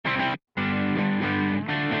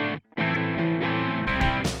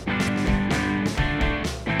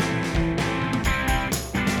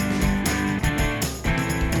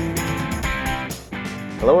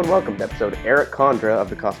Hello and welcome to episode Eric Condra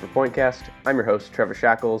of the Cosper Pointcast. I'm your host, Trevor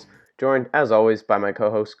Shackles, joined, as always, by my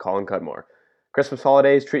co-host, Colin Cudmore. Christmas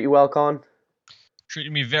holidays treat you well, Colin?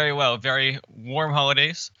 Treated me very well. Very warm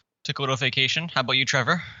holidays. Took a little vacation. How about you,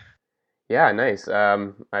 Trevor? Yeah, nice.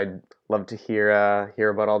 I'd love to hear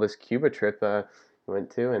about all this Cuba trip you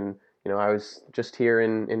went to, and I was just here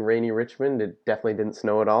in rainy Richmond. It definitely didn't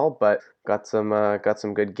snow at all, but got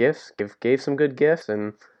some good gifts. Gave some good gifts,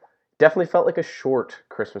 and definitely felt like a short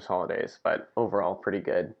Christmas holidays, but overall pretty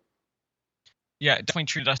good. Yeah, it definitely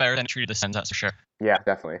treated us better than it treated the Sens, that's for sure. Yeah,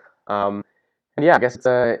 definitely. And yeah, I guess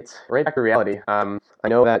it's right back to reality. I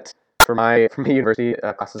know that for my university,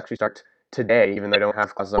 classes actually start today, even though I don't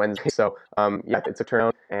have classes on Wednesday. So yeah, it's a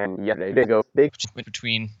turnout, and yeah, they did go big.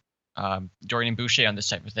 Between Dorian and Boucher on this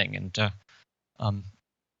type of thing, and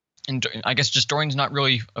I guess just Dorian's not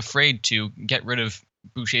really afraid to get rid of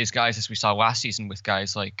Boucher's guys, as we saw last season with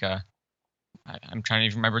guys like I'm trying to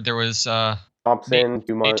even remember. There was Thompson,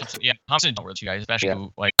 Dumont. Thompson, yeah, Thompson were the two guys, especially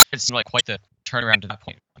who it seemed like quite the turnaround to that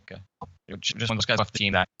point. Just one of those guys off the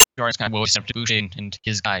team that Dorian's kind of willing to step to Boucher and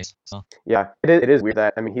his guys. So yeah, it is weird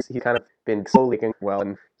that he's kind of been slowly getting well,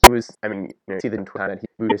 and he was see the kind of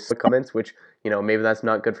Buddhist comments, which maybe that's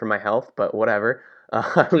not good for my health, but whatever.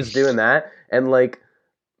 I was doing that, and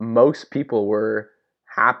most people were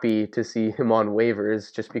happy to see him on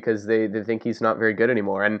waivers just because they think he's not very good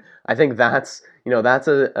anymore. And I think that's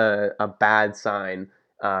a bad sign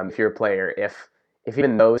if you're a player, if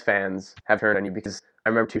even those fans have turned on you, because I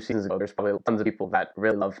remember 2 seasons ago there's probably tons of people that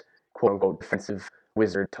really loved quote unquote defensive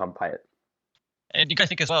wizard Tom Pyatt. And you guys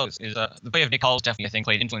think as well is the play of Nick Hall definitely, I think,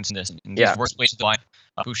 played influence in this. And his worst place to the line,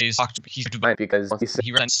 Boucher's he's because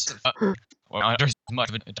he runs there's much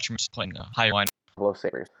of a detriment to playing a higher line. Hello,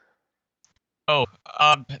 Sabres. Oh,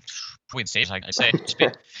 wait, Sabres, I say.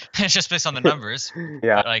 It's just based on the numbers.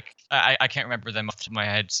 Yeah. But, I can't remember them off the top of my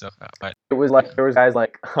head. So, but it was there was guys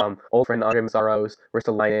like old friend Andre Mazzaros were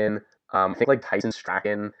still line in. I think Tyson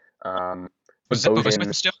Strachan. Was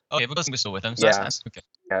Smith still? Okay, Bogosian was still with him. So yeah. That's nice. Okay.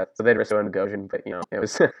 Yeah, so they had Risto and Bogosian, but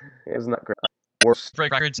it was not great. Worst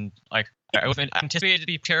break records, and I anticipated it to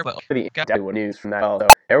be terrible. Deadwood news from that. So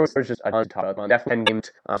there was just a ton to talk about. Definitely 10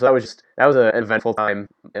 games. So that was an eventful time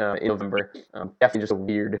in November. Definitely just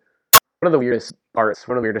one of the weirdest parts,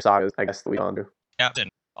 one of the weirdest sagas, I guess, that we've gone through. Yeah, and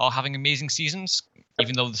all having amazing seasons.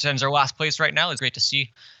 Even though the Sens are last place right now, it's great to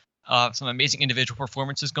see some amazing individual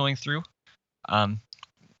performances going through.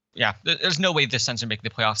 Yeah, there's no way the Sens are making the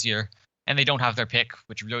playoffs this year, and they don't have their pick,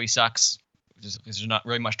 which really sucks. There's not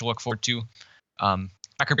really much to look forward to.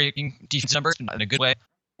 Record-breaking defense numbers in a good way.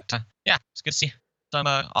 But, yeah, it's good to see some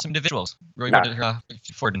awesome individuals really good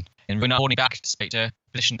forward and really not holding back despite the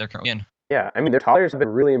position they're currently in. Yeah, their toppers have been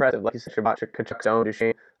really impressive. Like you said, Shabbat, Tkachuk, Zone,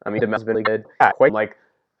 Duchesne. Demel's been really good. Yeah, quite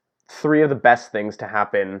 3 of the best things to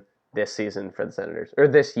happen this season for the Senators, or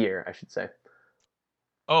this year, I should say.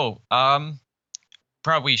 Oh,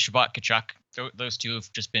 probably Shabbat, Tkachuk. Those two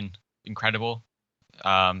have just been incredible.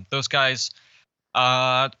 Those guys,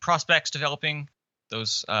 prospects developing.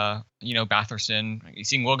 Those, Batherson.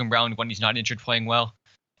 Seeing Logan Brown when he's not injured playing well,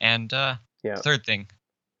 and third thing,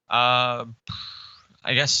 I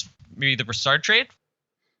guess maybe the Brassard trade.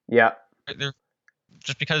 Yeah.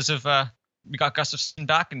 Just because of we got Gustafsson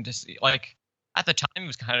back, and just at the time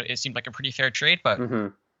it seemed like a pretty fair trade, but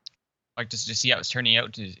just to see how it's turning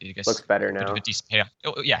out, I guess looks better now. A decent payoff.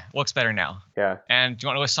 Oh, yeah, looks better now. Yeah. And do you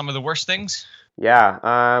want to list some of the worst things? Yeah.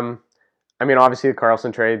 Obviously the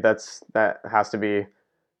Carlson trade, that has to be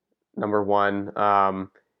number one.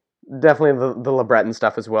 Definitely the LeBreton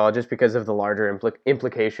stuff as well, just because of the larger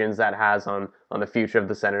implications that has on the future of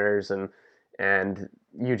the Senators and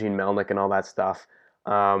Eugene Melnyk and all that stuff.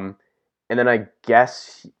 And then I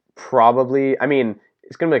guess probably,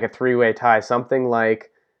 it's going to be like a 3-way tie, something like,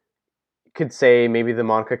 you could say maybe the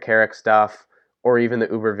Monica Carrick stuff, or even the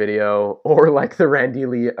Uber video, or like the Randy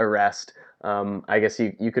Lee arrest. I guess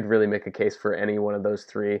you could really make a case for any one of those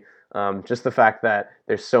 3. Just the fact that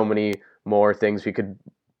there's so many more things we could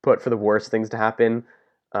put for the worst things to happen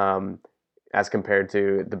as compared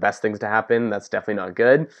to the best things to happen. That's definitely not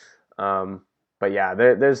good. But yeah,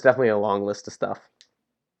 there's definitely a long list of stuff.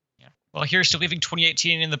 Yeah. Well, here's to leaving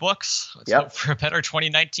 2018 in the books. Let's hope for a better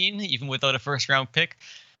 2019, even without a first-round pick.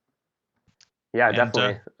 Yeah, and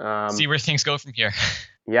definitely. See where things go from here.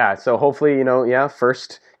 Yeah, so hopefully,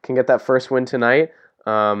 first can get that first win tonight.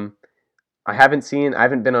 I haven't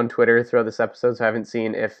been on Twitter throughout this episode, so I haven't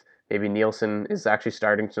seen if maybe Nielsen is actually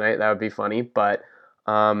starting tonight. That would be funny. But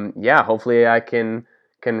hopefully I can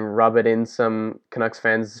rub it in some Canucks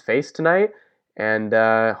fans' face tonight. And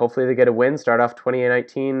hopefully they get a win, start off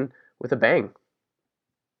 2019 with a bang.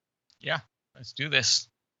 Yeah, let's do this.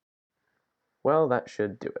 Well, that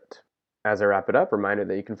should do it. As I wrap it up, reminder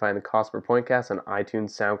that you can find the Cost Per Pointcast on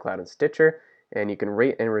iTunes, SoundCloud, and Stitcher, and you can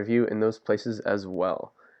rate and review in those places as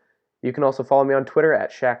well. You can also follow me on Twitter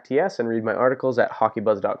at ShackTS and read my articles at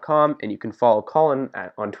HockeyBuzz.com, and you can follow Colin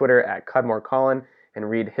on Twitter at CudmoreColin and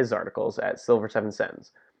read his articles at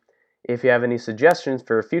Silver7Sens. If you have any suggestions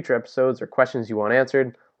for future episodes or questions you want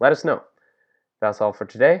answered, let us know. That's all for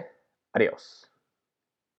today. Adios.